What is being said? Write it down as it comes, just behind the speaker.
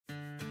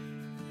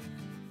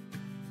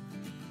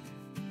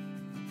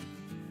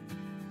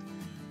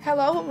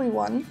Hello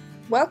everyone,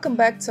 welcome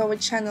back to our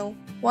channel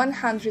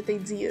 100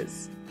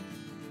 Ideas.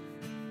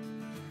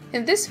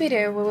 In this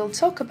video we will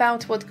talk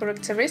about what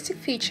characteristic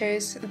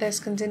features the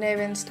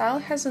Scandinavian style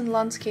has in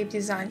landscape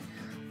design,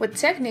 what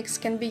techniques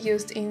can be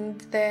used in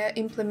the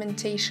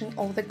implementation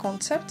of the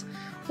concept,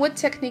 what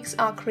techniques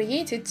are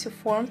created to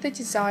form the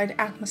desired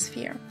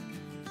atmosphere.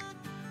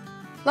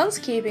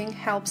 Landscaping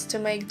helps to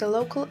make the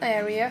local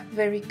area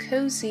very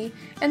cozy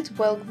and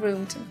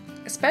well-groomed.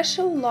 A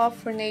special love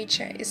for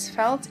nature is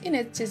felt in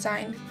its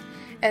design,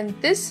 and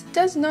this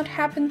does not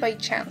happen by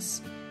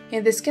chance.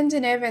 In the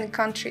Scandinavian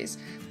countries,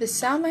 the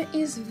summer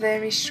is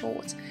very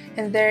short,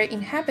 and their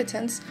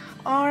inhabitants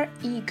are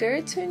eager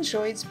to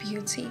enjoy its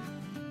beauty.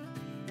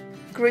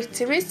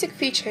 Characteristic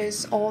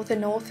features of the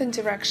northern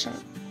direction.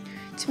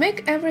 To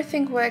make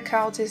everything work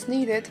out as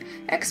needed,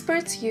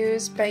 experts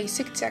use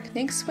basic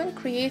techniques when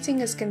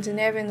creating a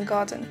Scandinavian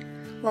garden.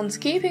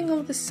 Landscaping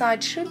of the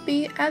site should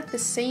be at the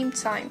same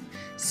time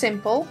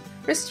simple,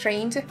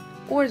 restrained,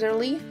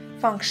 orderly,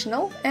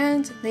 functional,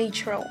 and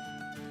natural.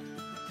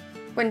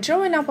 When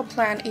drawing up a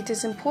plan, it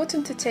is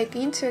important to take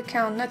into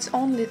account not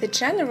only the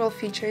general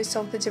features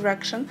of the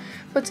direction,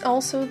 but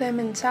also the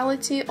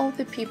mentality of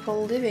the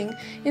people living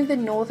in the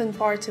northern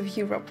part of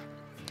Europe.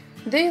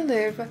 They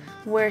live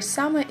where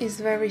summer is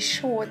very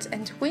short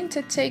and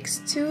winter takes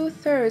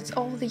 2/3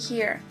 of the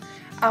year.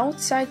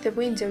 Outside the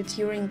window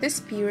during this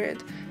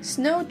period,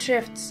 snow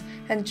drifts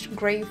and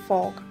grey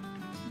fog.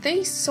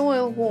 The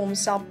soil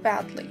warms up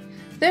badly,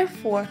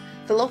 therefore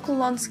the local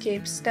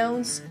landscape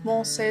stones,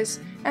 mosses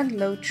and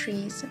low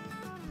trees.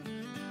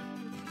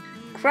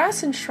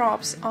 Grass and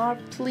shrubs are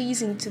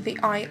pleasing to the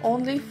eye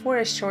only for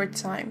a short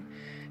time.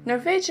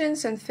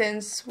 Norwegians and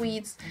Finns,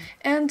 Swedes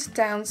and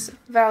Danes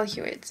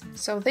value it,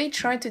 so they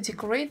try to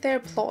decorate their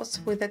plots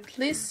with at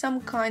least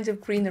some kind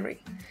of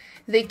greenery.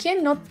 They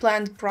cannot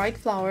plant bright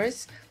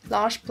flowers,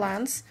 large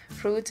plants,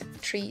 fruit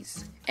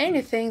trees.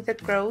 Anything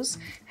that grows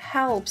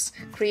helps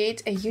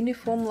create a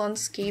uniform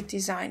landscape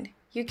design.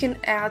 You can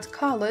add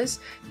colors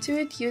to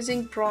it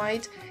using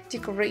bright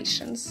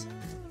decorations.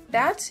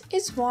 That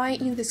is why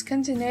in the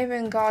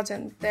Scandinavian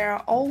garden there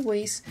are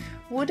always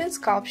wooden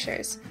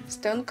sculptures,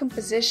 stone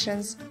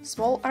compositions,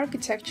 small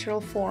architectural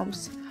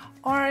forms,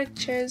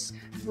 arches,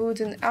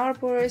 wooden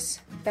arbors,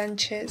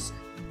 benches.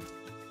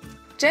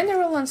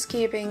 General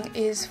landscaping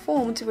is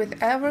formed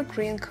with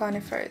evergreen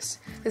conifers.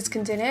 The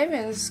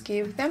Scandinavians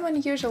give them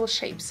unusual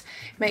shapes,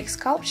 make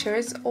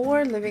sculptures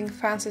or living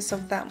fences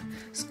of them,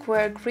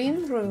 square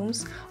green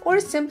rooms, or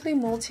simply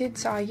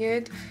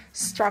multi-tiered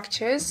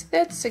structures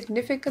that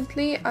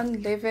significantly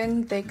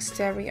enliven the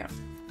exterior.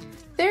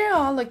 They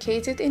are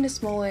located in a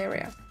small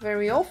area.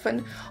 Very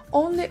often,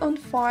 only on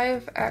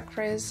 5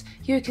 acres,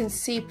 you can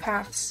see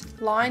paths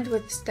lined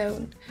with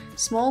stone,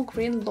 small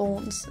green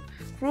lawns,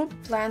 group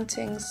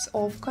plantings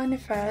of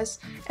conifers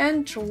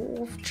and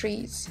dwarf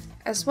trees,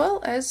 as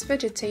well as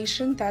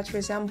vegetation that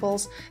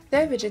resembles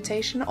the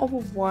vegetation of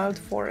a wild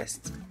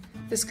forest.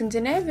 The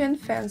Scandinavian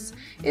fence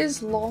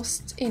is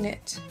lost in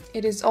it.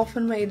 It is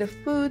often made of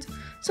wood,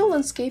 so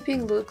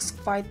landscaping looks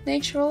quite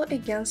natural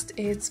against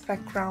its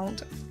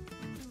background.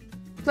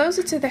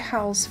 Closer to the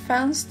house,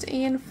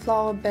 fenced-in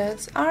flower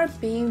beds are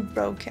being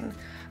broken.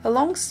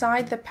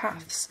 Alongside the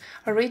paths,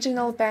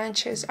 original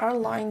benches are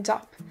lined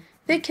up.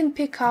 They can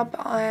pick up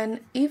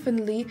an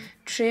evenly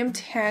trimmed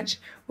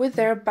hedge with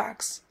their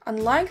backs.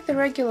 Unlike the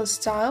regular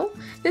style,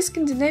 the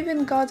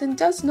Scandinavian garden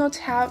does not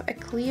have a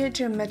clear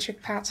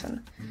geometric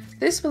pattern.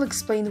 This will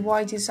explain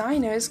why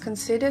designers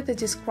consider the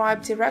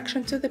described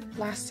direction to be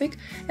plastic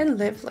and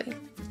lively.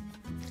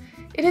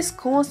 It is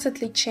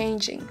constantly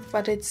changing,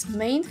 but its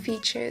main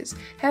features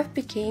have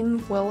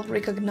become well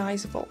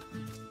recognizable.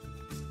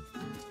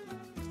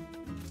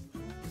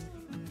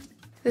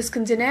 The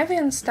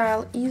Scandinavian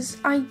style is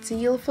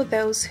ideal for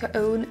those who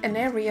own an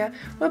area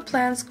where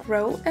plants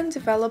grow and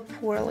develop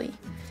poorly.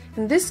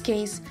 In this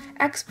case,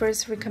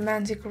 experts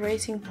recommend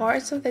decorating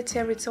parts of the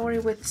territory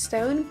with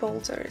stone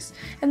boulders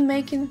and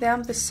making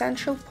them the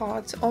central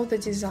part of the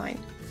design.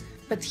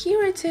 But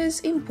here it is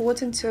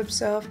important to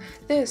observe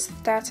the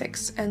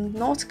aesthetics and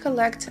not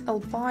collect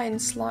Alpine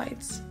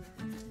slides.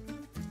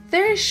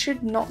 There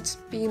should not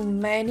be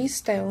many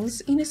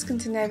stones in a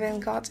Scandinavian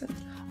garden,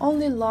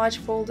 only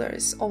large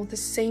boulders of the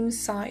same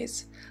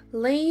size,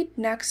 laid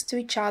next to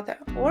each other,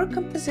 or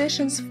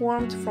compositions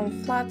formed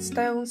from flat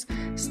stones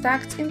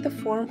stacked in the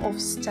form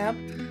of step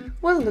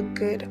will look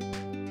good.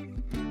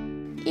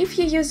 If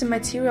you use a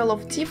material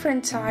of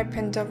different type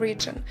and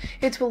origin,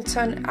 it will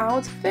turn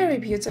out very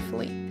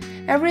beautifully.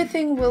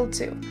 Everything will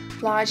do: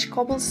 large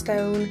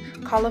cobblestone,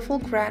 colorful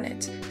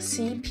granite,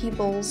 sea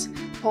pebbles,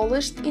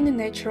 polished in a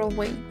natural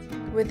way.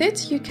 With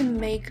it you can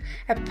make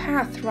a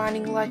path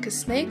running like a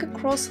snake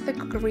across the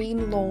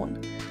green lawn.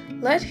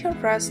 Let her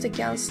rest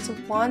against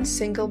one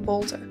single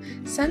boulder,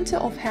 center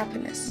of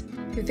happiness.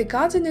 If the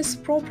garden is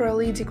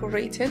properly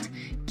decorated,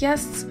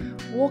 guests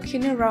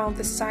walking around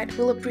the site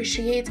will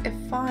appreciate a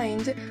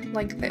find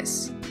like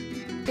this.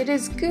 It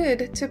is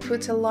good to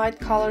put a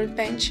light-colored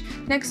bench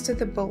next to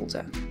the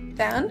boulder.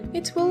 Then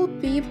it will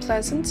be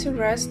pleasant to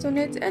rest on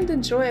it and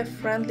enjoy a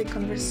friendly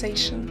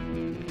conversation.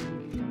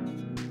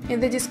 In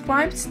the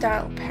described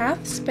style,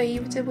 paths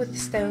paved with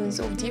stones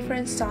of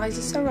different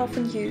sizes are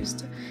often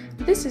used.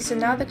 This is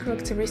another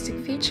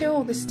characteristic feature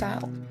of the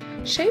style.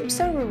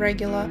 Shapes are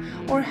irregular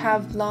or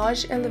have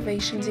large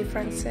elevation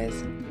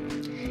differences.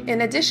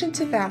 In addition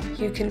to them,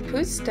 you can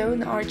put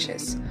stone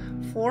arches,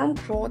 form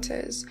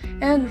grottos,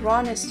 and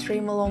run a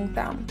stream along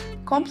them.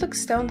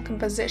 Complex stone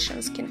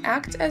compositions can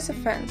act as a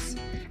fence.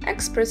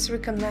 Experts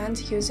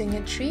recommend using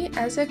a tree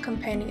as a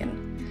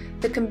companion.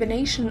 The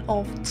combination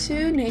of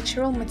two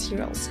natural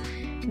materials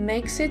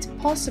makes it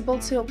possible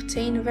to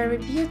obtain very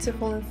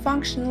beautiful and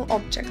functional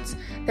objects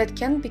that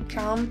can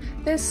become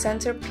the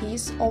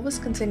centerpiece of a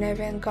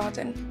Scandinavian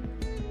garden.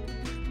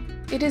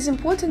 It is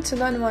important to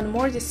learn one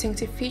more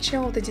distinctive feature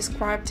of the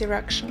described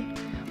direction.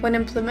 When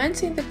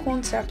implementing the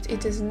concept,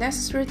 it is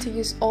necessary to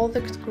use all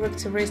the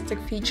characteristic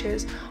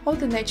features of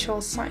the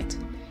natural site.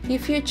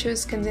 If you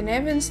choose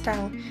Scandinavian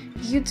style,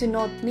 you do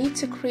not need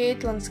to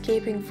create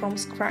landscaping from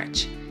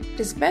scratch. It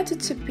is better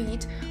to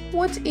beat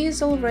what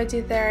is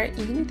already there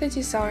in the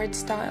desired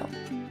style.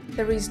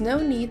 There is no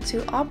need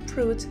to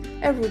uproot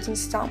a wooden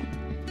stump.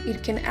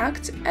 It can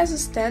act as a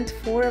stand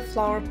for a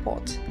flower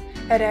pot.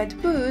 A red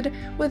wood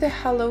with a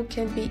hollow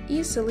can be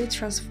easily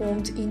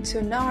transformed into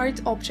an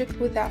art object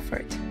with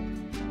effort.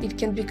 It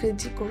can be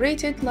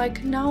decorated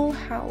like an owl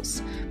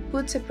house,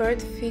 put a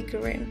bird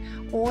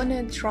figurine on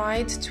a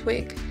dried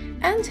twig,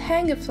 and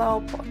hang a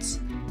flower pot.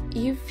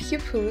 If you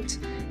put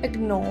a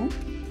gnome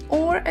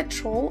or a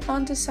troll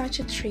under such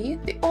a tree,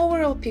 the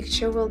overall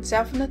picture will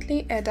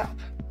definitely add up.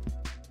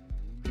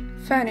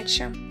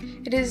 Furniture.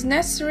 It is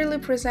necessarily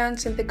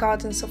present in the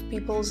gardens of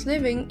peoples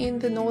living in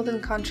the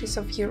northern countries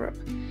of Europe.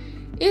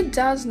 It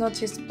does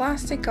not use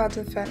plastic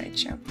garden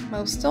furniture.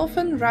 Most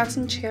often,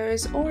 rattan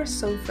chairs or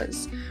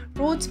sofas,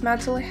 wrought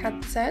metal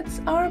headsets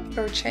are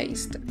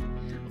purchased.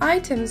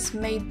 Items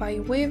made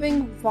by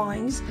weaving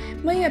vines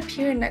may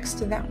appear next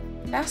to them.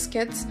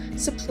 Baskets,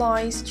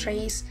 supplies,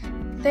 trays,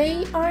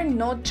 they are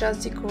not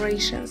just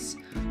decorations.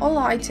 All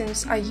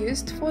items are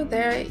used for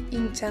their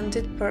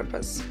intended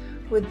purpose.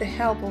 With the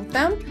help of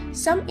them,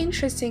 some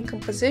interesting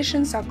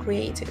compositions are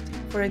created.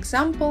 For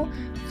example,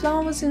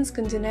 flowers in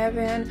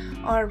Scandinavian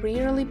are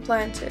rarely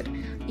planted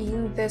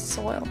in the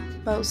soil.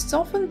 Most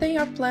often they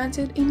are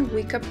planted in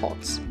wicker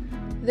pots.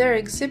 They are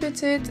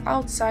exhibited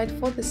outside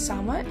for the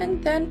summer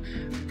and then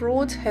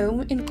brought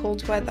home in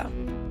cold weather.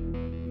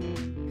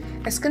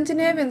 A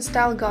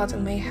Scandinavian-style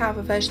garden may have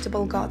a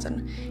vegetable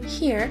garden.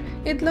 Here,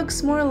 it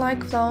looks more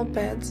like flower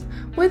beds,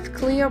 with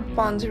clear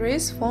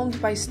boundaries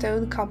formed by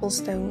stone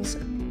cobblestones.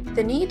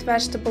 The neat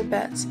vegetable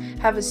beds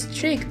have a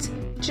strict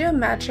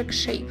geometric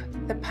shape.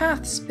 The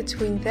paths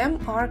between them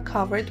are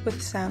covered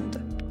with sand.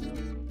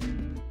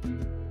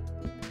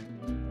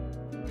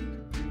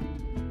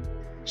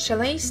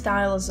 Chalet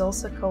style is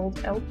also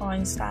called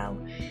Alpine style,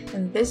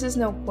 and this is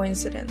no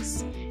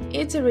coincidence.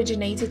 It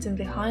originated in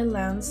the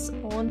highlands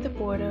on the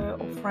border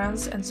of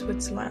France and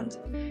Switzerland.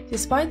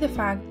 Despite the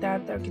fact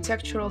that the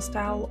architectural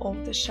style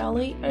of the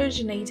chalet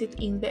originated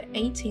in the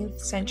 18th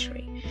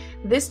century,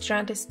 this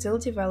trend is still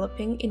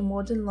developing in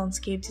modern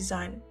landscape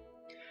design.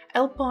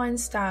 Alpine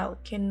style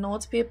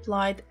cannot be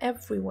applied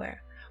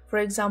everywhere. For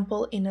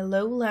example, in a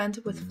lowland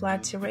with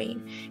flat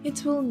terrain,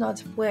 it will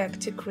not work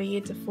to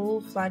create a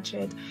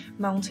full-fledged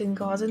mountain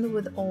garden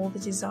with all the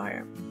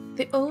desire.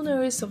 The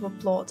owners of a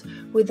plot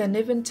with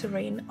uneven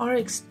terrain are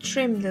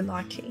extremely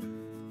lucky.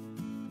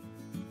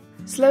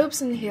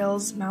 Slopes and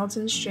hills,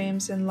 mountain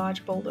streams, and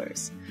large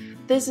boulders.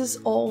 This is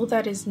all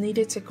that is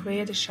needed to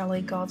create a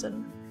chalet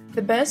garden.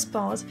 The best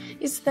part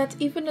is that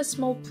even a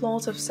small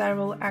plot of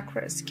several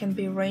acres can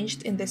be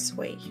arranged in this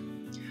way.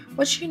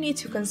 What you need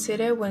to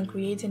consider when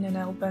creating an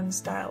Alpine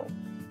style.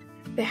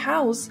 The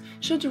house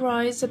should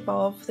rise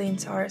above the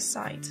entire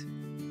site.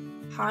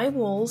 High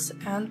walls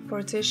and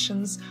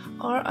partitions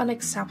are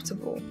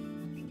unacceptable.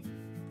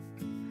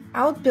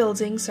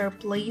 Outbuildings are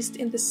placed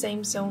in the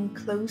same zone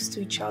close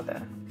to each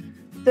other.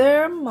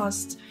 There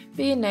must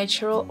be a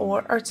natural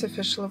or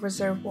artificial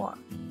reservoir.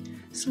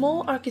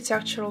 Small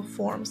architectural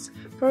forms,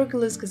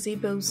 pergolas,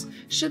 gazebos,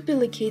 should be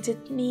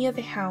located near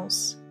the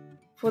house.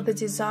 For the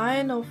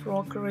design of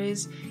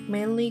rockeries,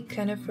 mainly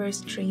coniferous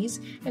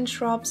trees and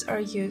shrubs are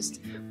used,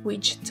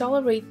 which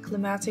tolerate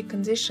climatic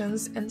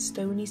conditions and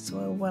stony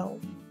soil well.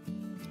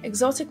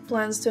 Exotic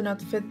plants do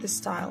not fit the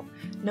style.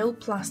 No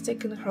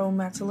plastic and chrome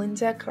metal in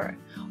decor.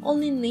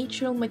 Only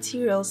natural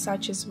materials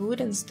such as wood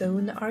and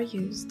stone are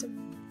used.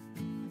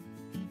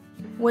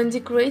 When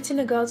decorating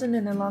a garden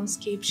in a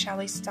landscape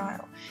chalet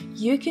style,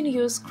 you can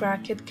use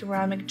cracked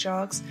ceramic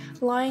jugs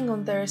lying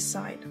on their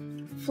side.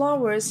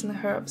 Flowers and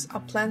herbs are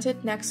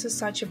planted next to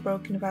such a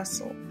broken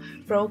vessel.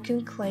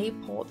 Broken clay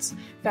pots,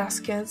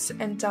 baskets,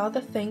 and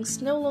other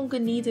things no longer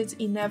needed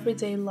in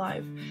everyday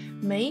life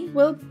may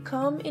well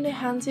come in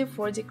handy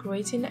for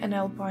decorating an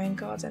alpine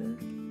garden.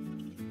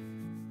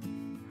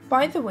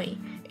 By the way,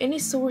 Any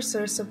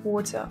sources of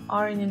water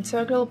are an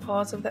integral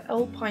part of the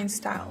Alpine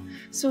style,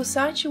 so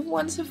such a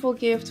wonderful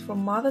gift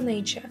from Mother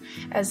Nature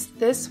as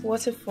this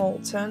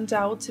waterfall turned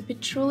out to be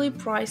truly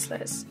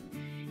priceless.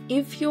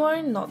 If you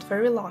are not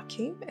very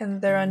lucky and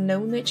there are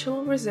no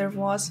natural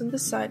reservoirs on the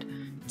site,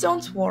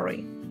 don't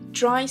worry.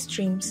 Dry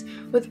streams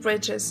with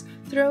bridges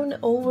thrown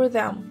over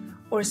them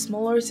or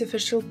small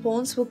artificial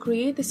ponds will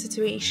create the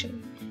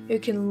situation. You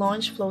can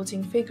launch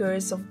floating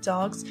figures of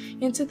dogs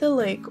into the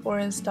lake or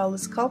install a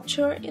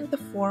sculpture in the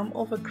form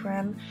of a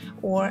crane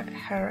or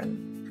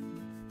heron.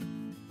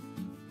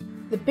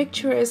 The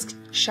picturesque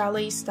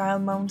chalet-style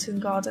mountain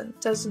garden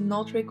does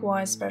not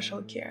require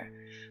special care.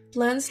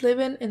 Plants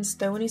living in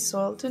stony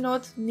soil do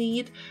not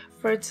need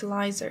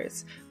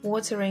fertilizers,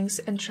 waterings,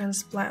 and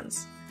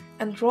transplants.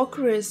 And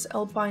rock-rich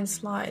alpine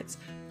slides,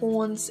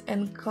 ponds,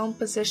 and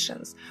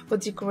compositions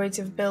with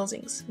decorative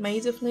buildings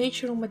made of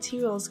natural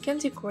materials can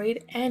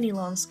decorate any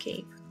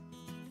landscape.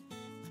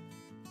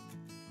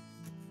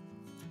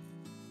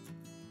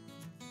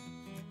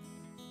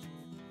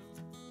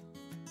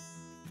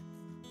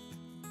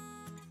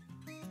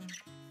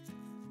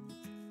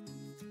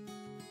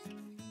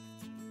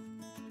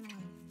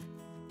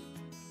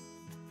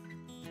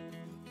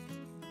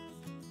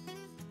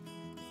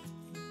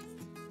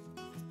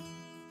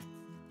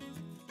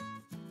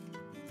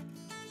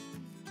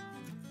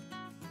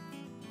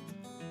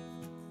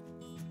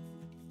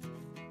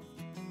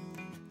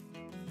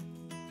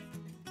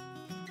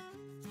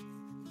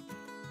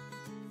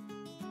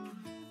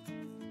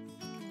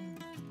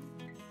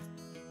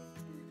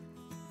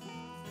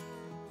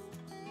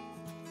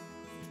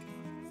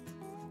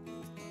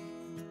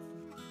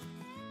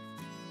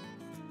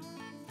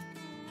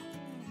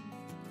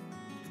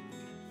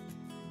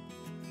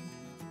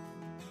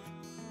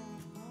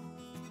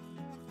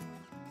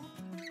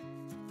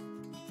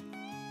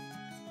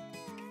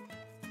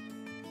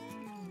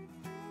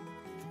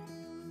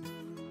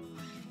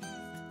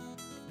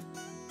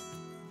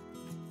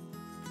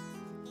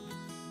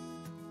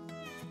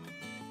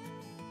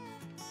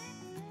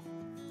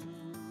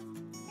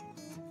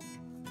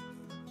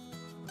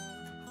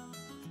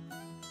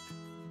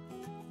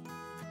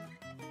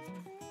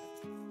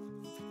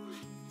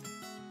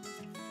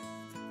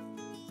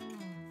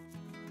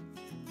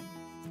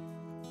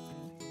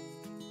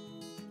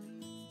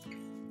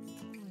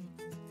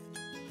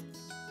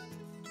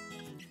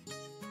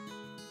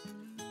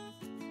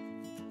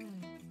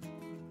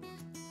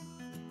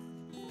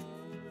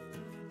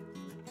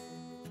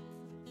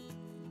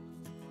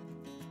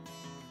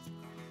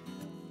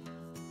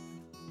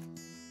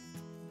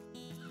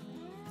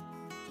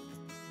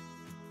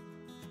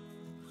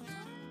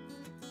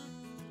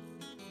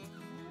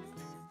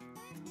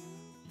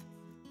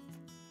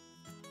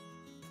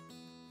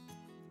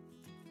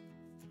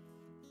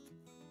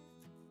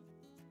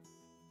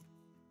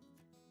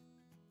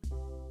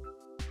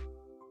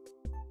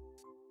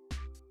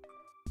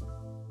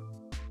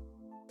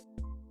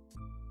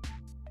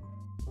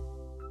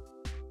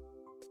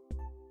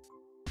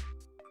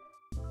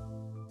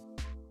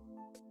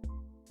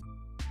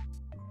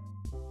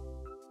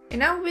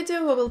 In our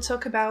video, we will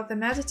talk about the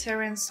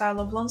Mediterranean style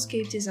of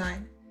landscape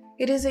design.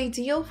 It is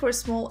ideal for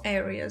small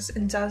areas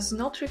and does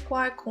not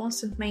require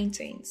constant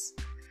maintenance.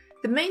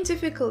 The main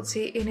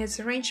difficulty in its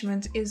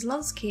arrangement is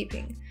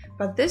landscaping,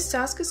 but this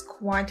task is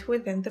quite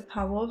within the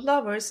power of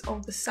lovers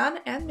of the sun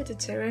and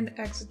Mediterranean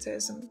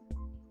exotism.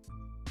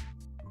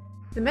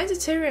 The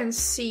Mediterranean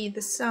Sea,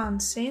 the sun,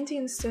 sandy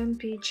and stone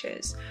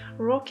beaches,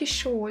 rocky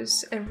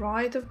shores, a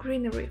riot of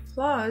greenery,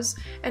 flowers,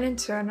 and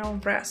internal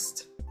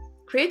rest.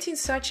 Creating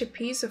such a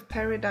piece of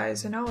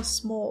paradise on our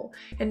small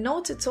and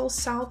not at all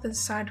southern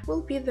side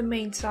will be the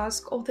main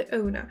task of the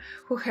owner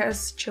who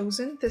has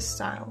chosen this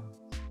style.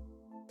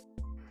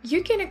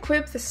 You can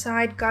equip the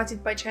site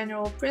guided by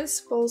general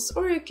principles,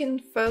 or you can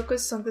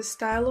focus on the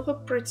style of a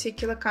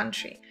particular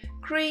country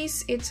 –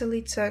 Greece,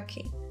 Italy,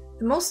 Turkey.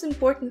 The most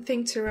important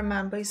thing to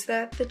remember is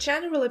that the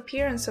general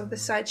appearance of the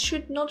site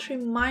should not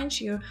remind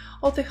you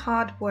of the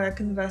hard work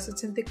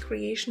invested in the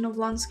creation of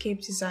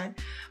landscape design,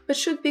 but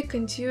should be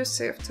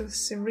conducive to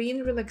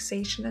serene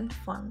relaxation and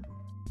fun.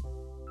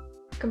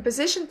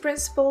 Composition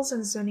principles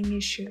and zoning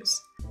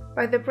issues.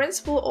 By the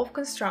principle of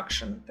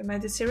construction, the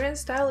Mediterranean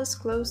style is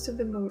close to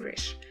the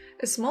Moorish,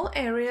 a small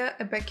area,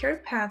 a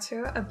backyard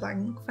patio, a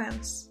blank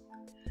fence.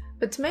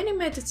 But many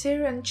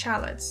Mediterranean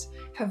chalets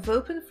have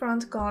open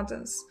front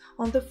gardens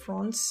on the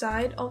front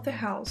side of the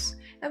house,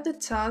 and the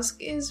task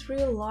is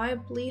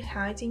reliably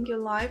hiding your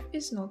life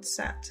is not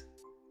set.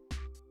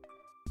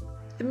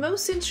 The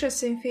most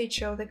interesting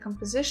feature of the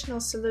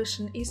compositional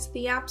solution is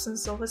the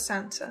absence of a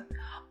center.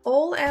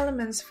 All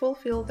elements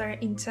fulfill their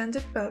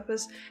intended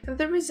purpose, and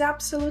there is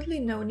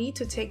absolutely no need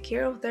to take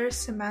care of their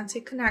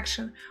semantic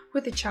connection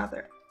with each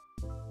other.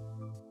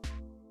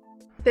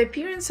 The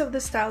appearance of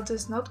the style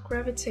does not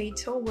gravitate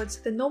towards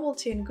the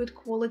novelty and good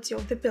quality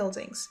of the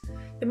buildings.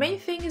 The main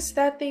thing is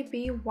that they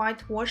be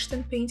whitewashed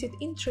and painted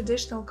in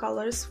traditional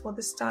colors for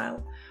the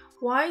style –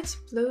 white,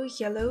 blue,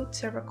 yellow,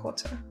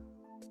 terracotta.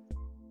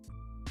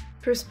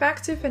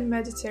 Perspective and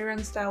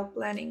Mediterranean style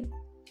planning.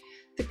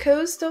 The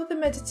coast of the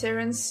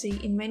Mediterranean Sea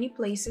in many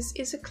places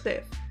is a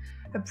cliff,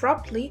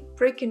 abruptly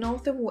breaking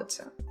off the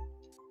water.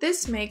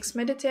 This makes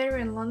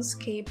Mediterranean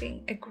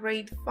landscaping a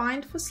great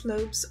find for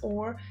slopes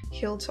or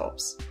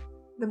hilltops.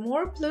 The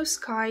more blue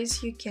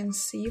skies you can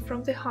see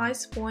from the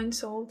highest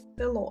points of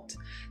the lot,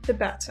 the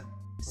better.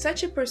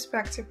 Such a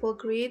perspective will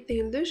create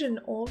the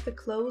illusion of the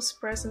close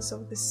presence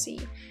of the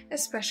sea, a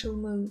special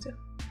mood.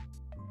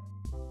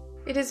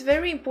 It is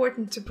very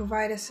important to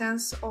provide a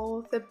sense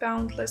of the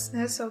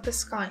boundlessness of the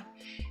sky.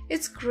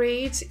 It's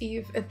great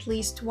if at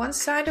least one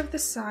side of the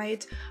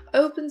site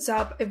opens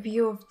up a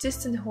view of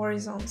distant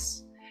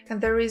horizons,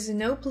 and there is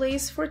no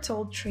place for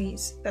tall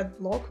trees that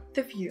block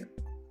the view.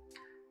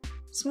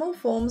 Small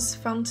forms,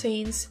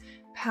 fountains,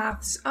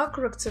 paths are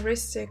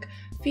characteristic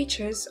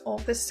features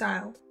of the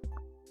style.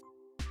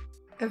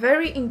 A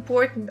very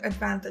important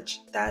advantage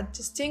that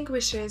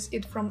distinguishes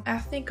it from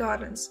ethnic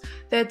gardens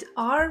that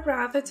are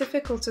rather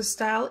difficult to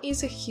style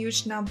is a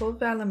huge number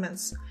of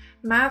elements,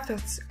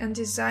 methods, and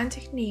design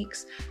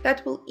techniques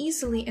that will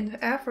easily and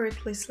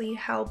effortlessly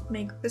help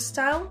make the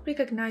style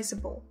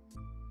recognizable.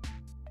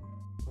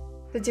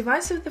 The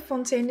device of the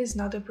fountain is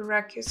not a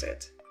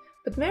prerequisite,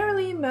 but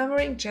merely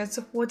murmuring jets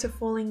of water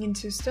falling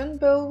into a stone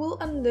bowl will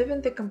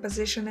enliven the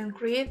composition and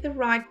create the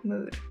right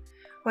mood.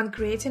 When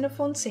creating a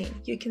fountain,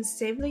 you can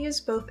safely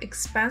use both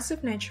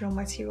expensive natural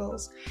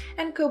materials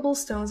and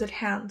cobblestones at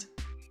hand.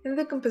 In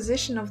the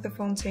composition of the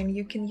fountain,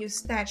 you can use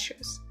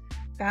statues,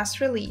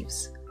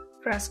 bas-reliefs,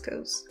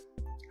 frescoes.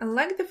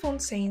 Unlike the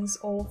fountains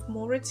of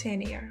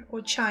Mauritania or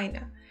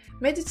China,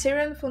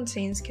 Mediterranean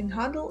fountains can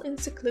huddle in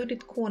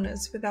secluded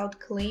corners without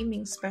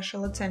claiming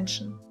special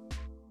attention.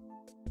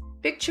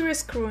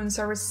 Picturesque ruins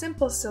are a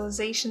simple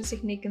stylization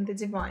technique in the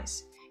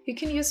device. You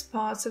can use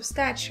parts of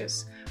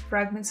statues,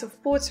 fragments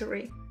of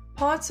pottery,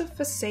 parts of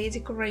facade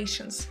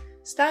decorations,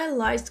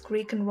 stylized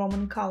Greek and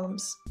Roman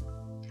columns.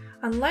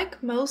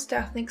 Unlike most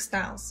ethnic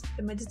styles,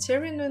 the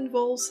Mediterranean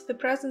involves the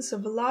presence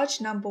of a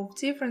large number of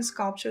different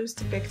sculptures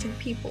depicting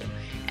people,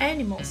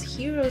 animals,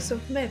 heroes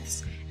of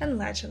myths, and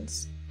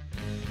legends.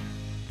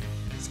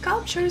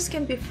 Sculptures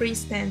can be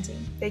freestanding,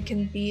 they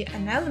can be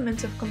an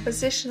element of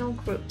compositional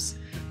groups,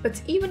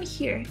 but even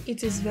here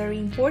it is very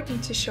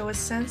important to show a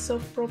sense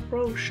of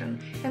proportion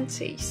and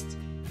taste.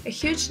 A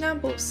huge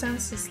number of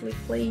senselessly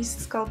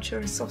placed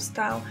sculptures of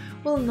style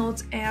will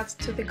not add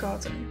to the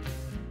garden.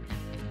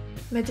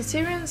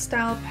 Mediterranean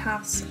style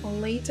paths are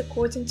laid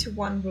according to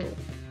one rule: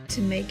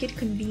 to make it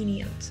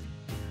convenient.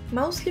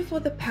 Mostly for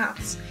the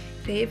paths,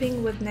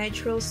 paving with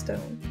natural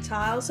stone,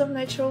 tiles of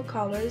natural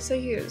colors are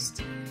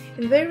used.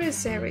 In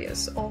various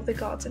areas of the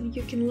garden,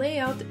 you can lay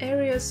out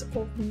areas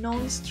of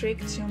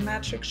non-strict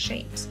geometric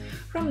shapes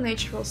from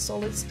natural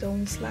solid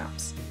stone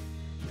slabs.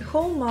 The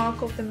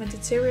hallmark of the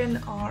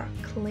Mediterranean are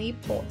clay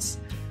pots,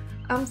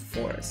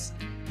 amphoras,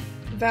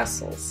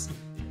 vessels,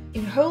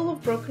 in whole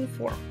of broken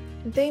form.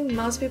 They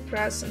must be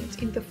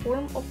present in the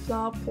form of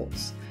flower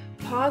pots,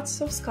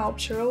 parts of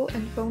sculptural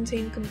and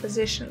fountain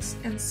compositions,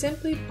 and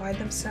simply by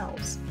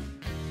themselves.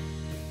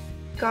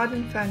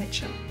 Garden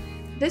furniture.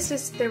 This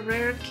is the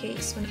rare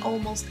case when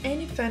almost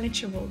any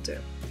furniture will do.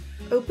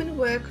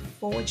 Open-work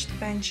forged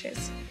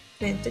benches,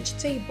 vintage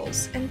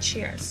tables and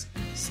chairs,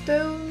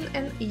 stone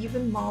and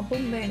even marble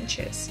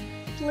benches,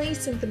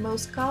 placed in the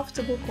most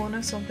comfortable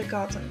corners of the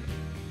garden.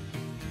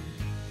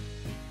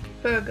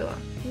 Pergola,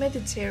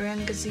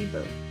 Mediterranean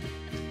gazebo.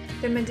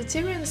 The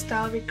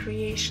Mediterranean-style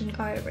recreation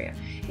area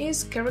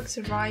is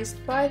characterized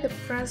by the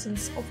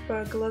presence of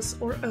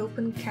pergolas or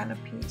open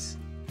canopies.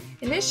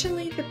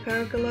 Initially, the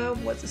pergola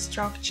was a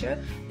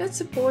structure that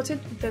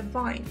supported the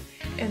vine,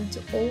 and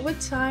over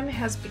time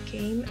has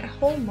become a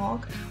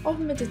hallmark of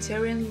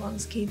Mediterranean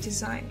landscape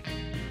design.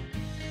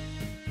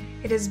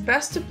 It is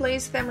best to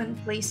place them in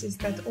places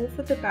that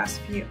offer the best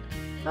view.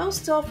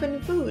 Most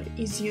often wood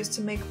is used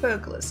to make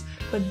pergolas,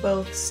 but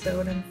both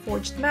stone and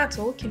forged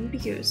metal can be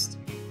used.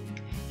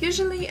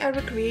 Usually a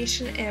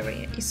recreation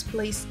area is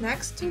placed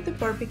next to the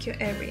barbecue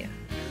area.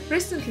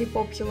 Recently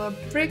popular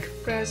brick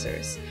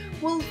braziers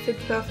will fit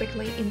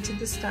perfectly into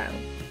the style,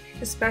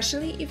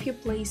 especially if you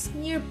place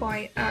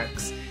nearby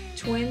arcs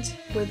twinned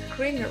with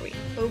greenery,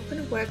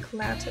 open-work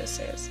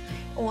lattices,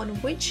 on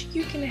which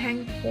you can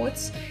hang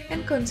pots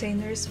and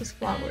containers with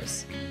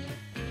flowers.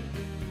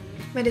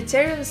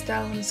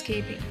 Mediterranean-style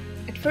landscaping.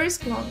 At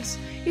first glance,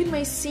 it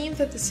may seem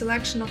that the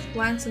selection of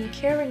plants and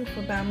caring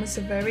for them is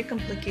a very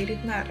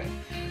complicated matter,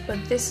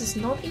 but this is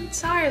not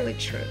entirely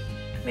true.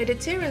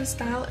 Mediterranean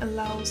style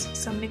allows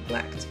some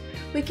neglect.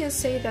 We can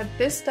say that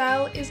this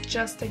style is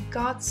just a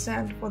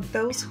godsend for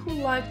those who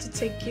like to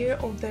take care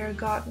of their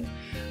garden,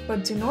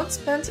 but do not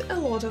spend a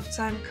lot of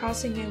time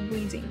cutting and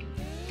weeding.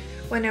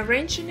 When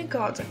arranging a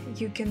garden,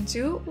 you can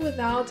do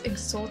without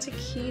exotic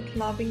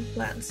heat-loving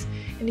plants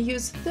and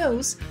use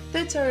those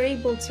that are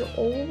able to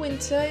all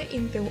winter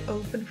in the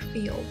open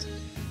field.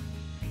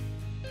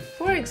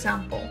 For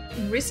example,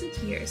 in recent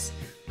years,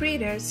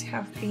 breeders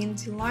have been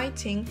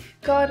delighting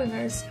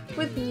gardeners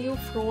with new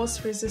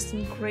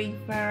frost-resistant grape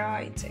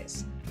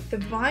varieties. the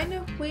vine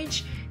of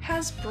which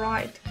has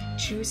bright,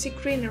 juicy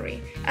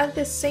greenery, at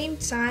the same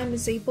time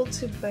is able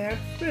to bear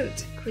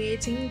fruit,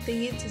 creating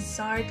the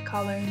desired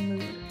color and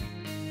mood.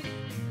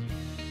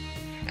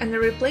 An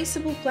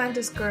irreplaceable plant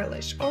is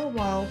girlish or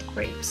wild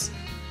grapes.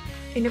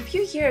 In a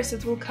few years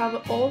it will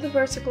cover all the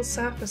vertical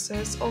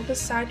surfaces of the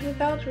site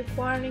without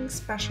requiring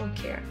special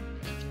care.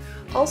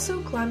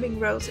 Also, climbing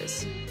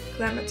roses,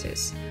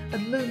 clematis,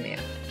 adlumia,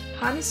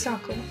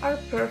 honeysuckle are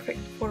perfect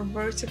for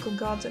vertical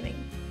gardening.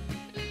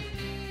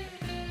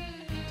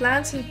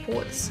 Plants in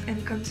pots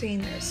and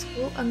containers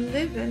will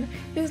enliven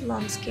this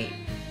landscape.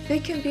 They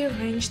can be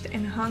arranged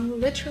and hung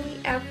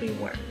literally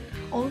everywhere,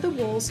 on the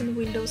walls and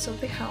windows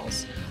of the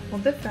house,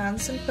 on the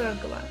fence and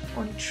pergola,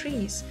 on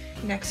trees,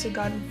 next to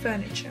garden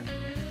furniture.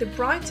 The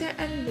brighter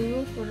and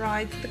more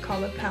varied the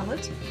color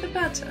palette, the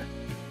better.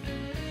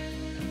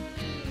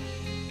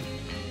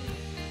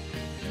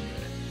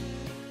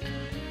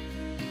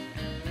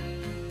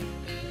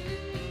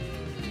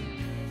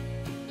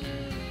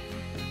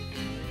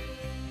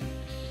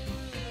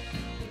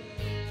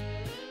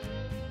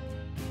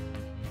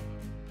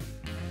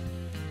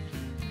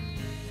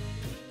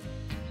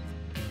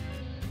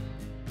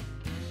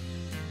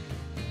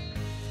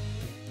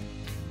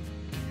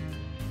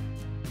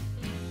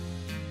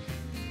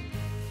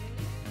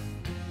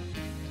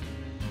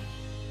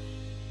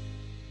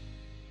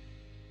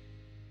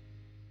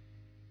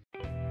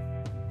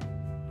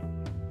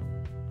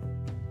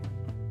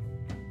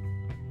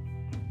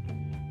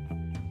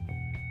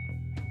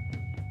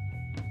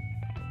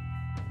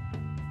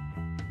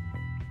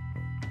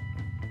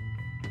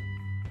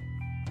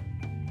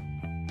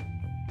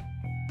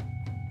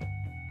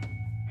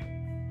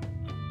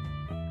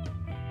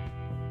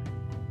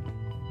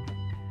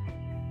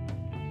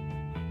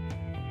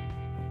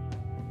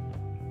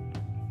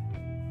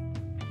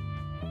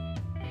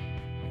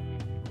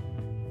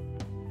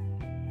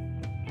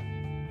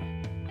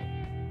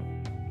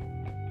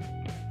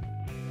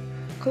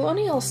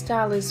 Colonial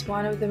style is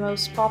one of the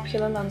most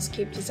popular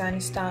landscape design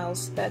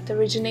styles that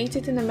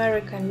originated in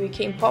America and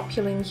became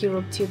popular in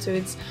Europe due to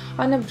its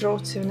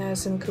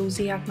unobtrusiveness and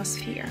cozy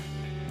atmosphere.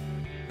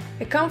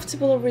 A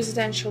comfortable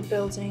residential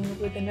building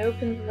with an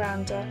open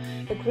veranda,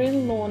 a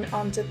green lawn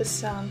under the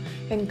sun,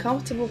 and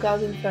comfortable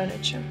garden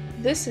furniture.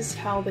 This is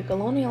how the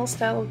colonial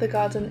style of the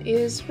garden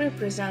is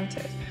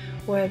represented,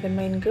 where the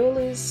main goal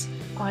is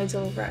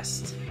idle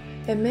rest.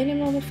 A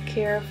minimum of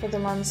care for the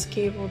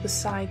landscape or the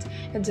site,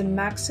 and a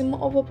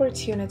maximum of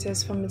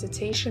opportunities for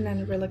meditation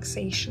and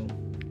relaxation.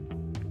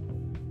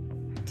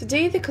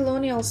 Today, the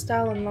colonial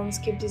style in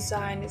landscape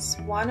design is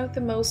one of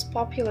the most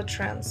popular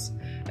trends.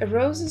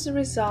 Arose as a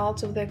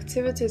result of the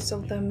activities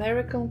of the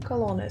American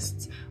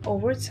colonists.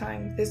 Over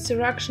time, this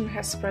direction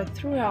has spread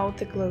throughout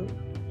the globe.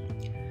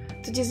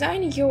 To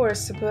design your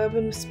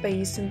suburban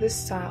space in this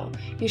style,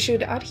 you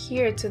should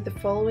adhere to the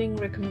following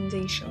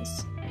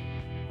recommendations.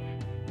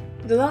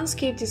 The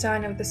landscape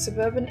design of the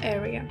suburban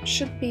area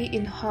should be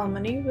in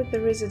harmony with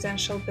the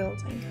residential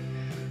building.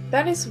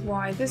 That is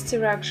why this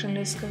direction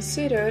is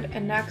considered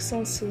an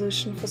excellent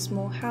solution for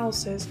small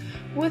houses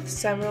with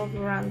several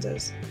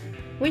verandas,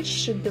 which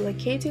should be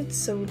located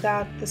so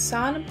that the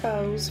sun and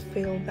boughs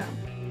fill them.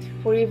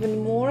 For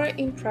even more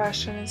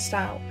impression and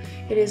style,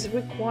 it is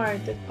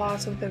required that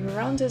part of the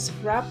verandas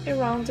wrap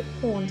around a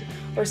pond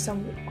or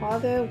some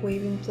other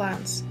waving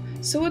plants,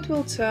 so it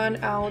will turn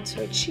out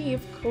to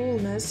achieve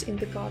coolness in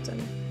the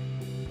garden.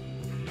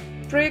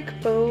 Brick,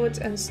 board,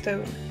 and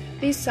stone.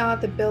 These are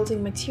the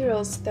building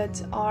materials that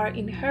are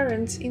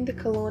inherent in the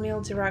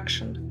colonial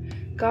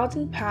direction.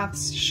 Garden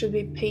paths should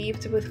be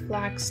paved with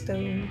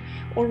flagstone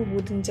or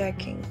wooden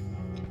decking.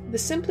 The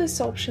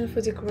simplest option for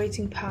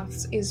decorating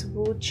paths is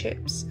wood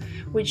chips,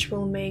 which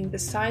will make the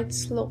site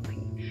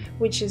slopey,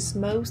 which is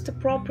most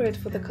appropriate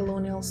for the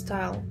colonial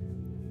style.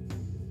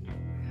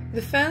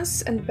 The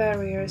fence and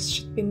barriers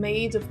should be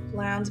made of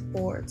plant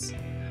boards.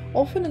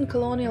 Often in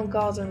colonial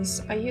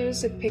gardens, I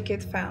use a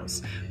picket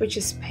fence, which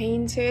is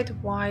painted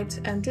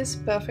white and is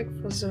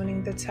perfect for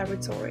zoning the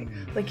territory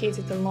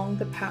located along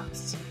the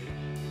paths.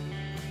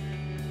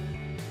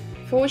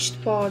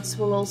 Forged boards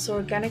will also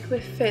organically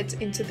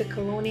fit into the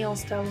colonial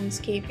style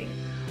landscaping.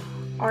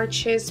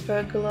 Arches,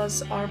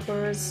 pergolas,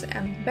 arbors,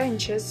 and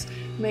benches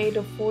made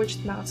of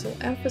forged metal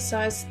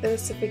emphasize the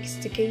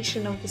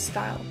sophistication of the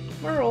style.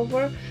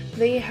 Moreover,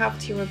 they have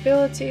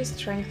durability,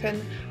 strength,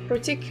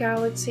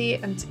 practicality,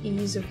 and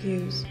ease of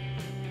use.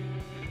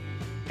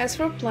 As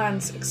for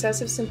plants,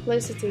 excessive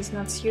simplicity is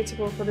not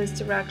suitable for this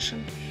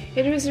direction.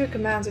 It is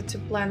recommended to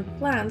plant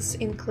plants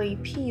in clay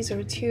peas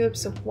or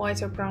tubes of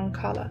white or brown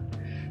color.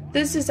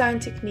 This design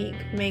technique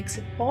makes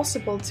it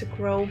possible to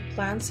grow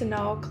plants in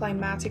our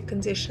climatic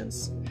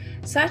conditions.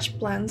 Such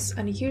plants,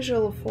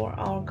 unusual for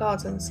our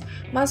gardens,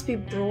 must be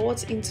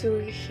brought into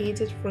a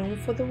heated room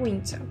for the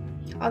winter.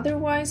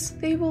 Otherwise,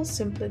 they will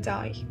simply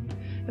die.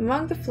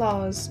 Among the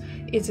flowers,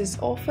 it is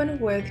often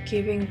worth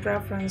giving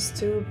preference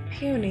to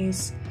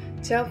peonies,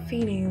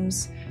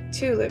 delphiniums,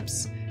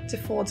 tulips,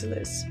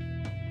 daffodils.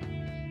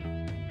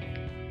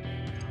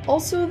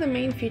 Also, the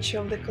main feature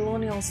of the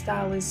colonial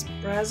style is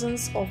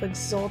presence of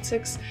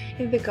exotics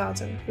in the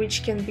garden,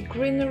 which can be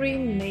greenery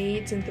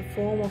made in the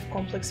form of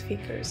complex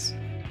figures.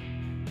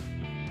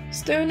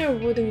 Stone or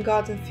wooden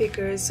garden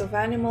figures of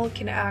animal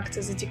can act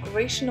as a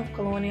decoration of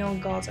colonial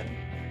garden.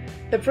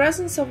 The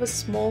presence of a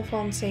small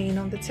fountain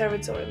on the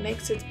territory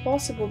makes it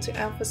possible to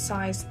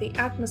emphasize the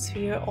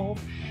atmosphere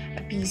of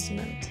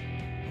appeasement.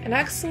 An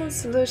excellent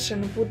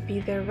solution would be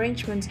the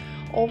arrangement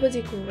of a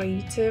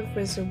decorative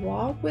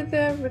reservoir with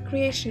a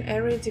recreation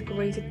area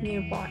decorated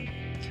nearby,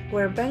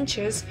 where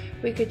benches,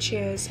 wicker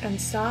chairs, and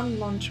sun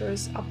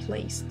launchers are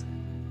placed.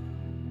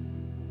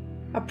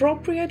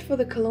 Appropriate for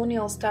the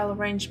colonial style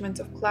arrangement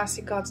of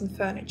classic garden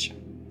furniture.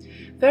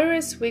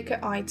 Various wicker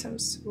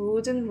items,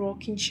 wooden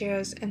rocking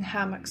chairs, and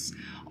hammocks,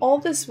 all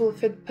this will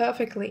fit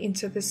perfectly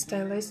into this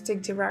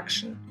stylistic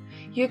direction.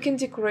 You can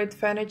decorate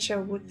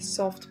furniture with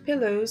soft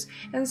pillows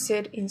and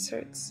seat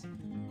inserts.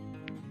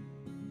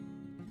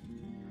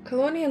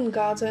 Colonial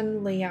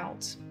garden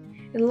layout.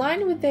 In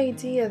line with the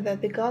idea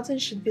that the garden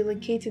should be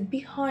located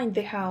behind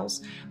the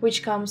house,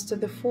 which comes to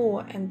the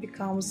fore and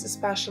becomes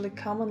especially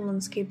common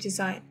landscape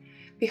design.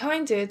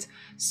 Behind it,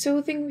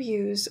 soothing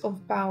views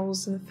of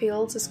boughs and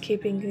fields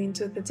escaping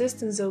into the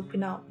distance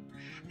open up.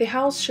 The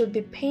house should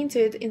be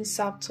painted in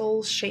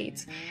subtle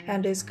shades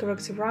and is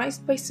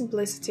characterized by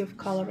simplicity of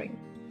coloring.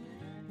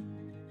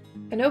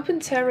 An open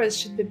terrace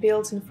should be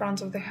built in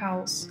front of the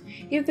house.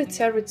 If the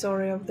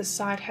territory of the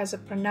site has a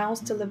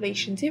pronounced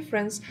elevation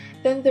difference,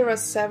 then there are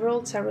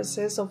several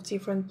terraces of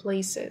different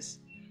places.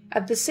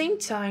 At the same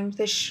time,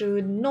 they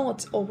should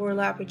not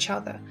overlap each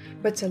other,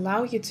 but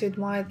allow you to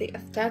admire the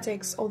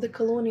aesthetics of the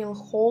colonial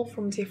hall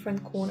from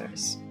different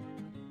corners.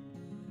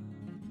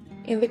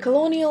 In the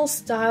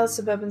colonial-style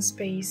suburban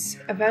space,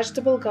 a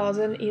vegetable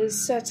garden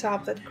is set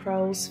up that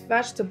grows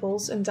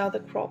vegetables and other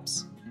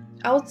crops.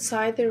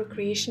 Outside the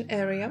recreation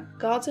area,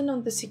 garden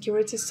on the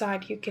security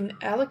side, you can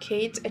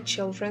allocate a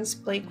children's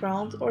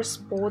playground or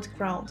sport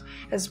ground,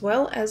 as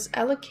well as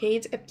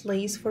allocate a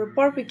place for a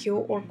barbecue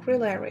or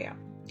grill area.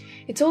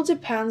 It all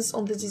depends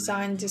on the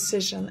design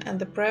decision and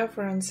the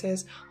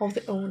preferences of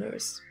the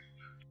owners.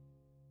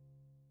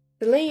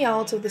 The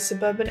layout of the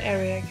suburban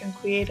area can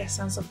create a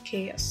sense of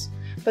chaos,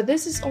 but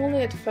this is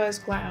only at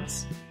first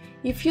glance.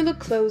 If you look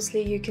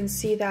closely, you can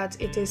see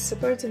that it is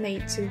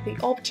subordinate to the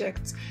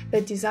objects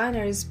that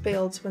designers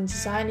built when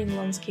designing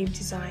landscape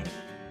design.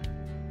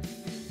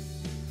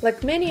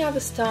 Like many other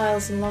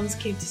styles in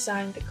landscape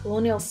design, the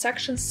colonial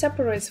section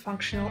separates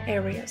functional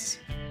areas.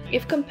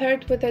 If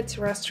compared with the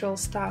terrestrial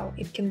style,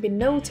 it can be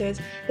noted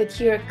that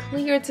here a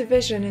clear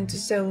division into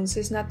zones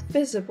is not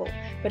visible,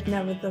 but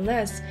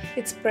nevertheless,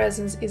 its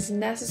presence is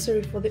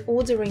necessary for the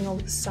ordering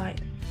of the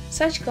site.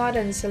 Such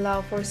gardens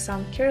allow for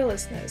some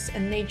carelessness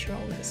and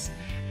naturalness,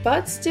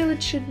 but still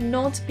it should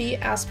not be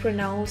as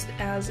pronounced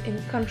as in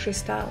country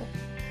style.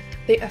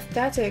 The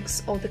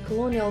aesthetics of the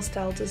colonial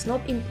style does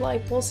not imply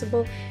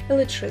possible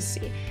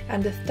illiteracy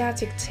and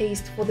aesthetic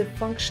taste for the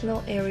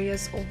functional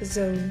areas of the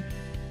zone.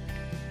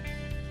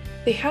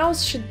 The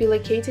house should be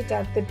located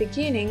at the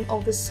beginning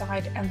of the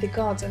site and the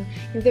garden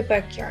in the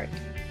backyard.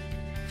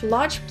 For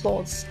large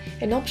plots,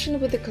 an option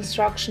with the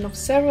construction of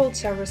several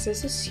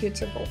terraces is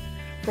suitable,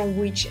 from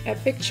which a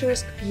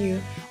picturesque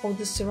view of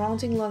the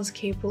surrounding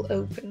landscape will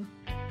open.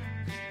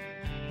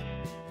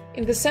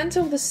 In the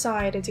center of the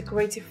site, a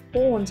decorative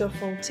pond or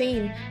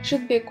fountain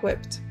should be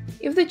equipped.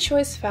 If the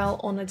choice fell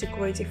on a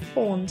decorative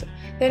pond,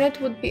 then it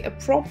would be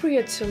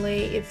appropriate to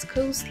lay its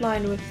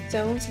coastline with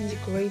stones and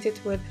decorate it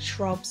with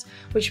shrubs,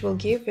 which will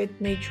give it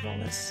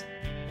naturalness.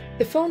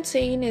 The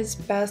fountain is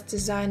best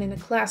designed in a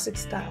classic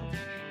style.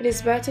 It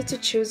is better to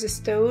choose a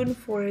stone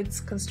for its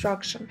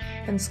construction,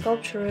 and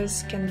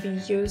sculptures can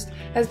be used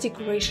as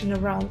decoration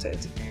around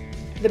it.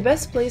 The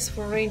best place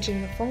for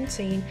arranging a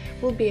fountain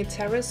will be a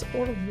terrace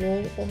or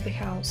wall of the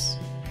house.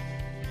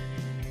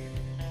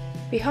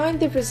 Behind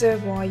the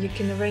reservoir, you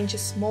can arrange a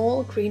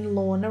small green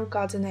lawn or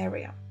garden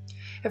area.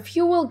 A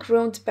few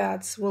well-grown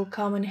beds will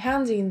come in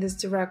handy in this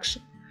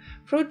direction.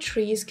 Fruit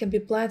trees can be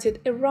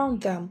planted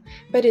around them,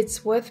 but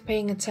it's worth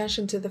paying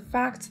attention to the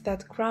fact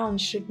that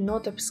ground should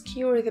not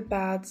obscure the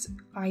beds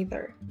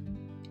either.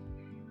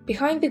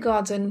 Behind the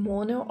garden,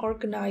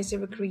 organize a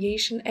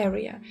recreation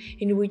area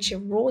in which a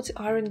wrought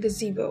iron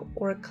gazebo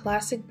or a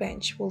classic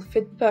bench will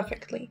fit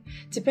perfectly,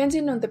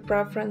 depending on the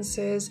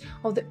preferences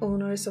of the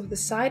owners of the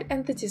site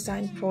and the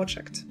design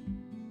project.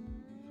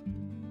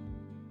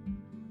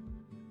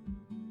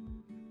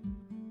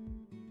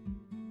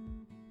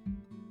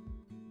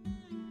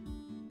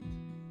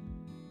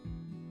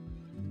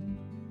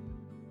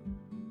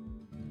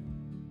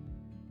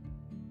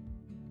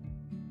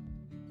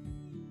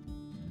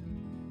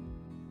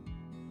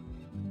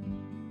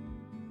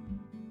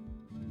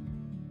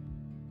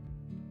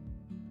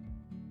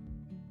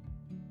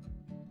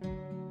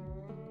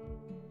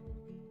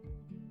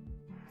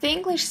 The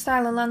English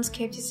style of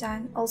landscape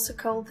design, also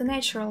called the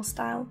natural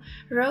style,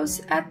 rose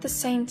at the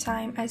same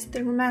time as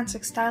the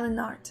romantic style in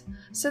art,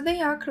 so they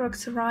are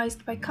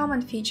characterized by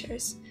common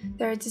features.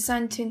 They are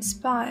designed to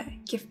inspire,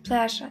 give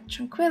pleasure,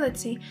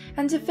 tranquility,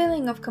 and a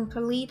feeling of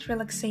complete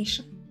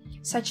relaxation.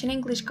 Such an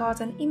English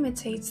garden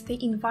imitates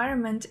the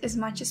environment as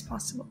much as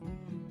possible.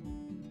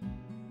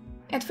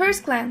 At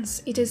first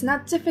glance, it is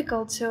not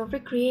difficult to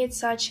recreate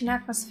such an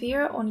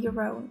atmosphere on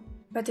your own,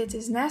 but it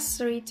is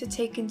necessary to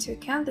take into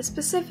account the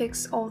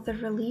specifics of the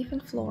relief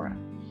and flora,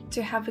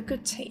 to have a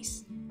good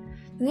taste.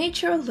 The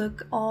natural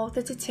look of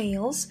the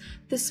details,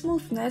 the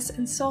smoothness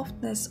and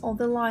softness of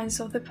the lines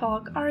of the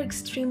park are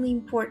extremely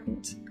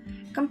important.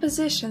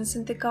 Compositions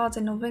in the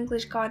garden of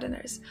English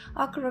gardeners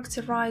are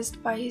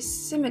characterized by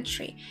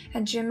symmetry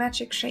and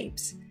geometric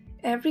shapes.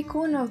 Every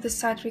corner of the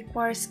site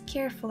requires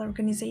careful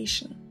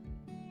organization.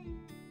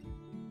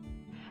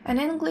 An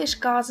English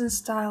garden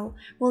style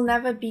will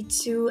never be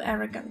too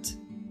arrogant.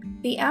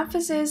 The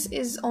emphasis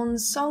is on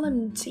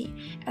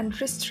solemnity and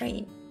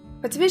restraint,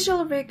 but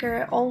visual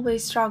rigor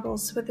always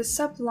struggles with a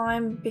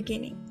sublime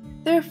beginning.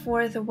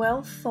 Therefore, the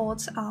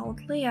well-thought-out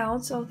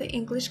layout of the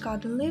English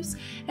garden leaves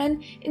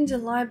an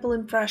indelible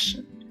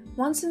impression.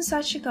 Once in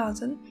such a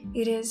garden,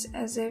 it is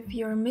as if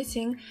you're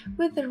meeting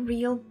with the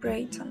real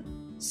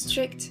Briton,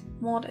 strict,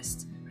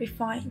 modest,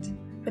 refined.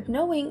 But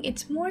knowing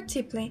it more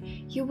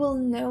deeply, you will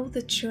know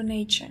the true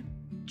nature,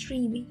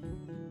 dreamy.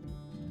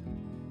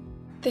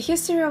 The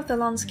history of the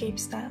landscape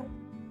style.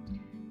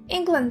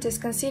 England is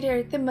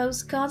considered the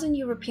most garden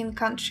European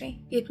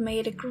country. It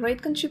made a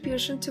great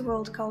contribution to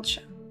world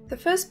culture. The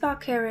first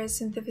park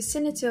areas in the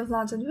vicinity of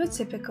London were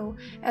typical,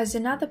 as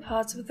in other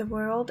parts of the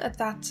world at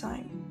that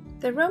time.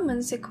 The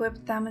Romans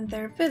equipped them in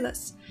their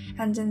villas,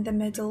 and in the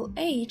Middle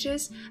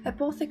Ages,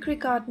 apothecary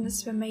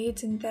gardens were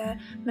made in their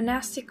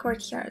monastic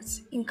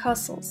courtyards, in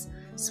castles,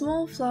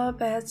 small flower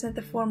beds in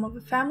the form of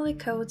a family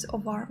coat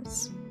of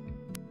arms.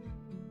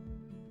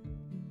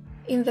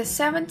 In the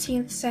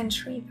 17th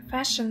century, the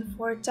fashion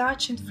for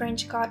Dutch and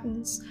French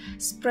gardens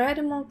spread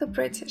among the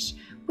British,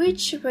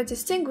 which were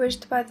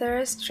distinguished by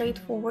their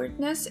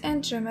straightforwardness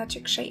and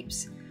geometric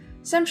shapes.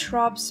 Some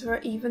shrubs were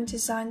even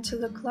designed to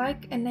look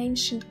like an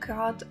ancient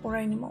god or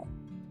animal.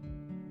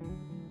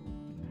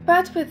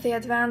 But with the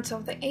advent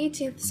of the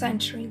 18th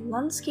century,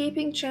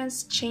 landscaping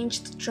trends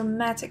changed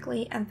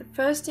dramatically and the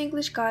first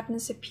English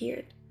gardens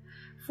appeared.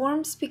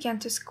 Forms began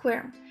to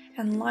squirm,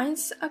 and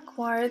lines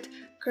acquired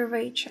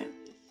curvature.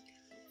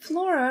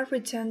 Flora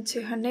returned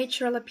to her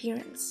natural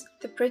appearance.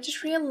 The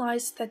British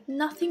realized that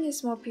nothing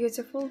is more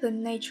beautiful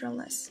than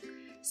naturalness.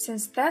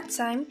 Since that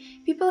time,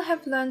 people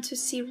have learned to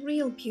see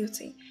real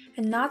beauty,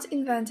 and not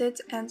invented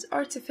and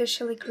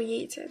artificially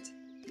created.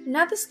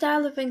 Another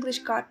style of English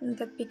garden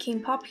that became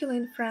popular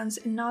in France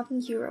and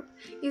Northern Europe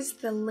is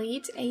the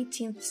late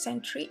 18th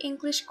century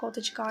English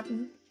cottage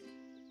garden.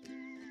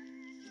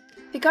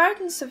 The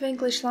gardens of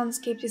English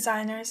landscape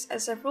designers,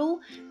 as a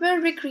rule,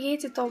 were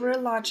recreated over a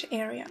large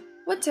area.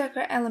 What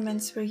decor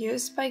elements were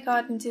used by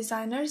garden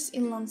designers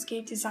in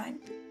landscape design?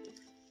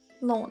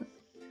 Lawn.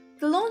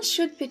 The lawn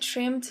should be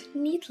trimmed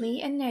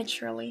neatly and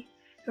naturally.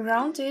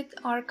 Around it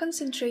are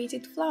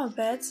concentrated flower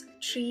beds,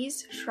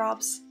 trees,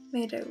 shrubs,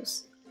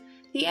 meadows.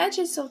 The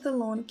edges of the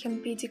lawn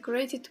can be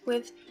decorated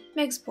with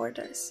mixed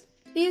borders.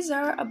 These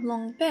are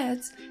oblong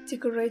beds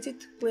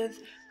decorated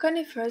with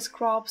coniferous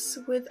crops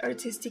with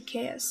artistic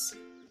cares.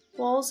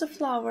 Walls of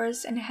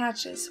flowers and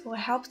hedges will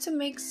help to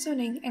make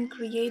sunning and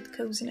create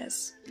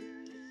coziness.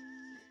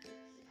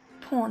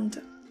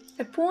 Pond.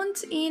 A pond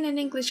in an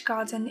English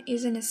garden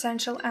is an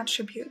essential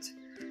attribute.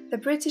 The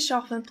British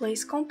often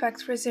place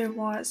compact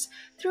reservoirs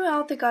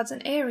throughout the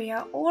garden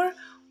area or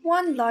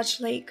one large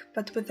lake,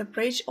 but with a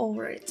bridge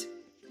over it.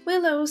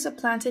 Willows are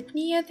planted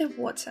near the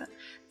water.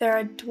 There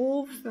are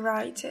dwarf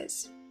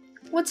varieties.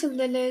 Water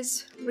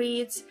lilies,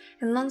 reeds,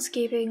 and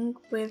landscaping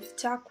with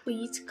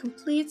duckweed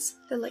completes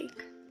the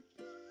lake.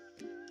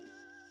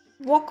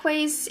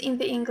 Walkways in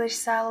the English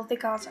style of the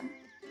garden.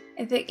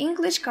 In the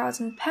English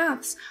garden,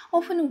 paths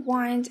often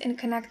wind and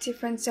connect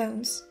different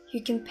zones.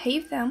 You can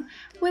pave them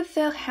with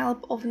the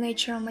help of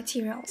natural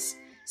materials,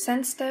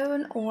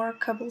 sandstone or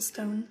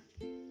cobblestone.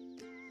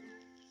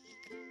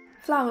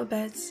 Flower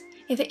beds.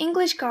 In the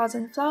English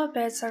garden, flower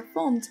beds are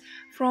formed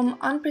from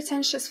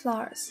unpretentious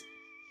flowers.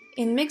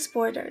 In mixed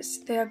borders,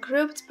 they are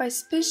grouped by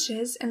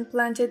species and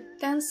planted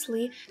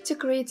densely to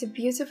create a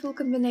beautiful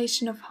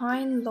combination of high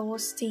and low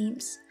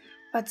stems.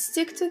 But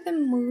stick to the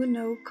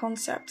mono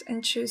concept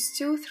and choose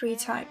 2-3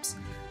 types,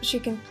 which you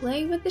can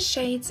play with the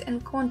shades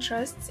and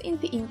contrasts in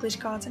the English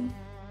garden.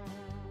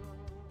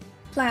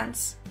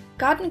 Plants.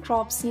 Garden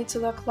crops need to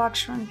look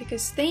luxuriant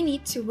because they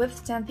need to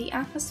withstand the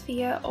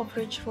atmosphere of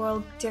rich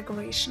world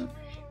decoration,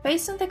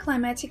 based on the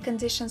climatic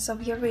conditions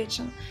of your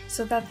region,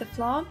 so that the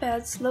flower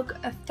beds look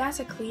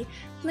aesthetically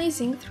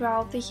pleasing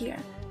throughout the year.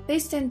 They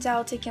stand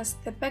out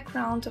against the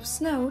background of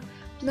snow,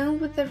 bloom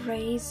with the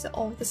rays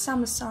of the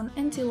summer sun,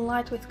 and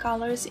delight with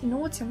colors in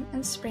autumn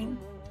and spring.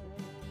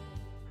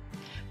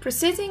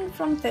 Proceeding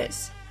from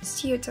this,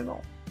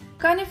 suitable.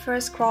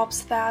 Coniferous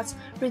crops that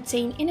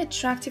retain an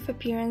attractive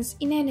appearance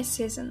in any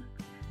season.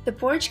 The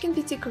porch can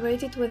be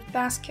decorated with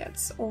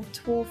baskets of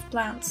dwarf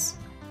plants.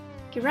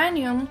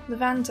 Geranium,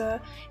 lavender,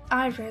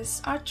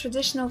 iris are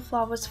traditional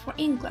flowers for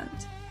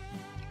England.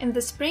 In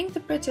the spring,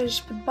 the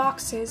British put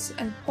boxes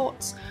and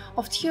pots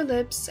of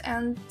tulips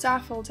and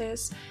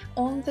daffodils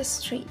on the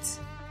streets.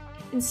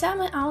 In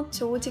summer,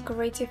 outdoor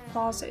decorative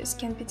vases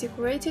can be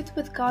decorated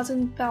with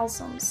garden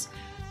balsams,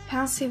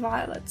 pansy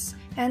violets,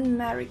 and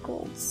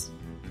marigolds.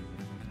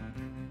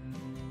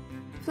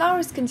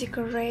 Flowers can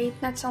decorate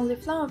not only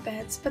flower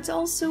beds but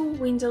also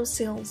window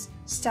sills,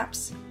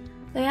 steps.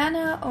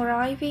 Liana or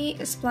ivy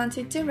is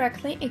planted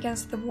directly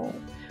against the wall.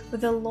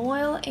 With a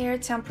low air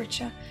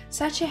temperature,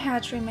 such a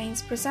hedge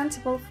remains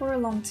presentable for a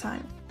long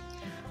time.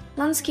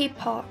 Landscape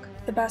park,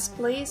 the best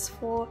place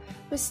for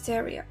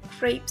wisteria,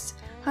 grapes,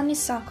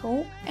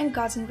 honeysuckle, and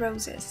garden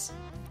roses.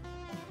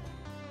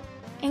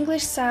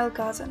 English-style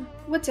garden,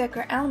 what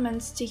decor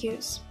elements to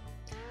use.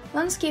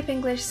 Landscape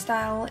English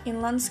style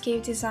in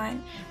landscape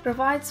design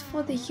provides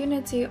for the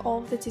unity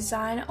of the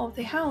design of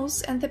the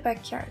house and the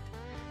backyard.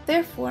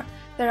 Therefore,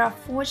 there are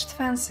forged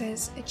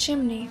fences, a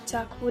chimney,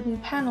 dark wooden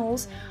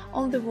panels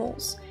on the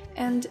walls,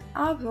 and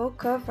arbor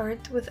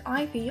covered with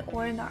ivy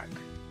or an arc.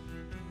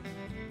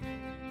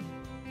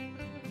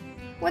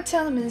 What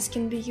elements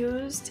can be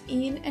used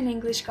in an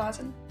English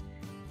garden?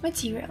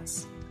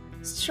 Materials: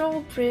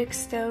 straw, brick,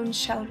 stone,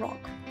 shell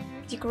rock.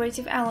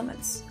 Decorative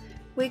elements: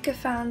 wicker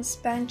fans,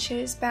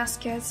 benches,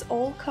 baskets,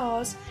 old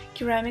cars,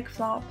 ceramic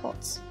flower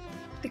pots.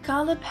 The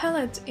color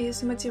palette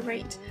is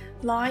moderate,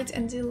 light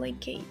and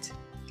delicate.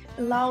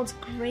 A loud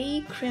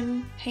grey,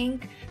 cream,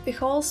 pink, the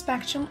whole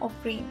spectrum of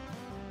green.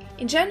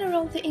 In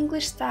general, the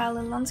English style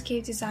in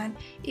landscape design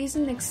is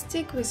an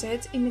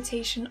exquisite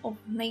imitation of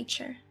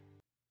nature.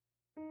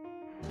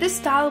 This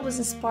style was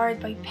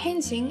inspired by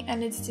painting,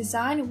 and its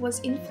design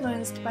was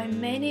influenced by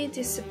many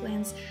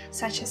disciplines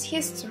such as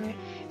history,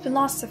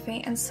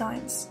 philosophy, and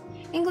science.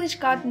 English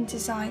garden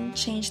design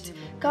changed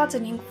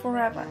gardening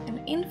forever and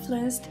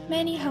influenced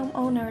many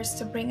homeowners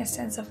to bring a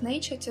sense of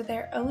nature to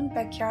their own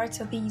backyards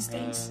these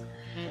days.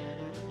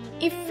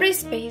 If free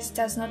space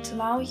does not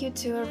allow you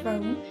to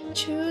roam,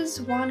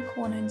 choose one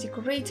corner and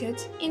decorate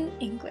it in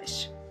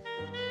English.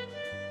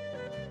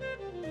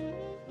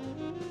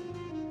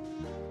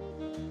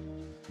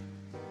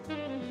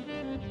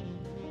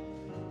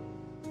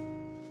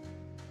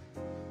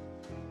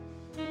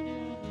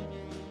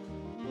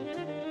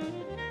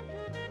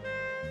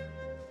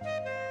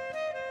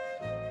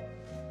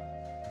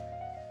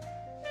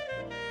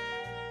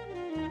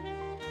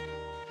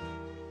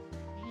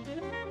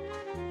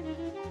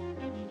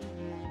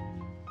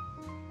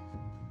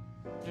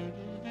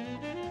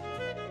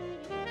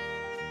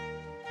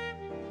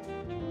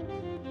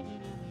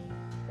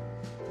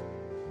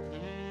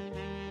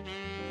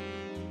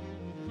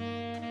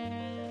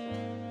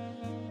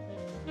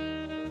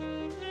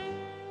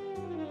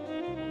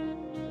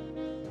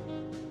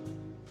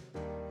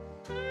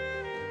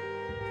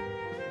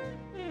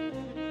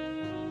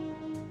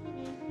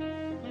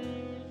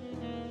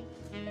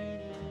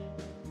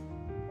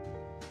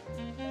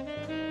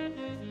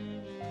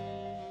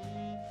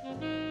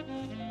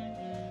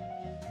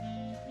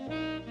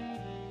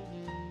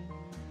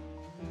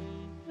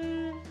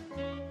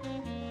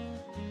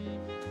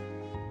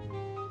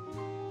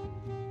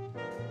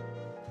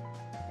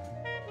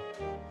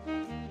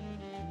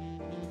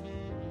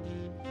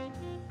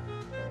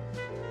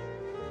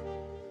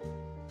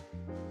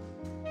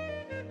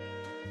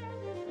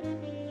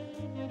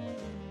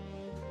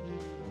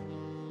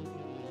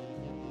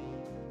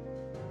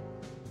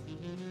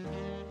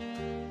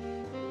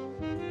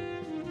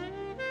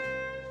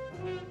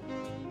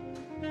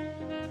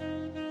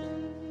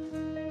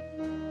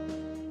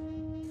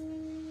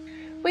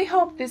 We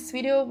hope this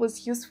video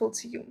was useful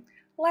to you.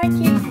 Like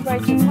it,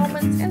 write your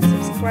comments and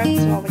subscribe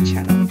to our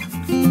channel.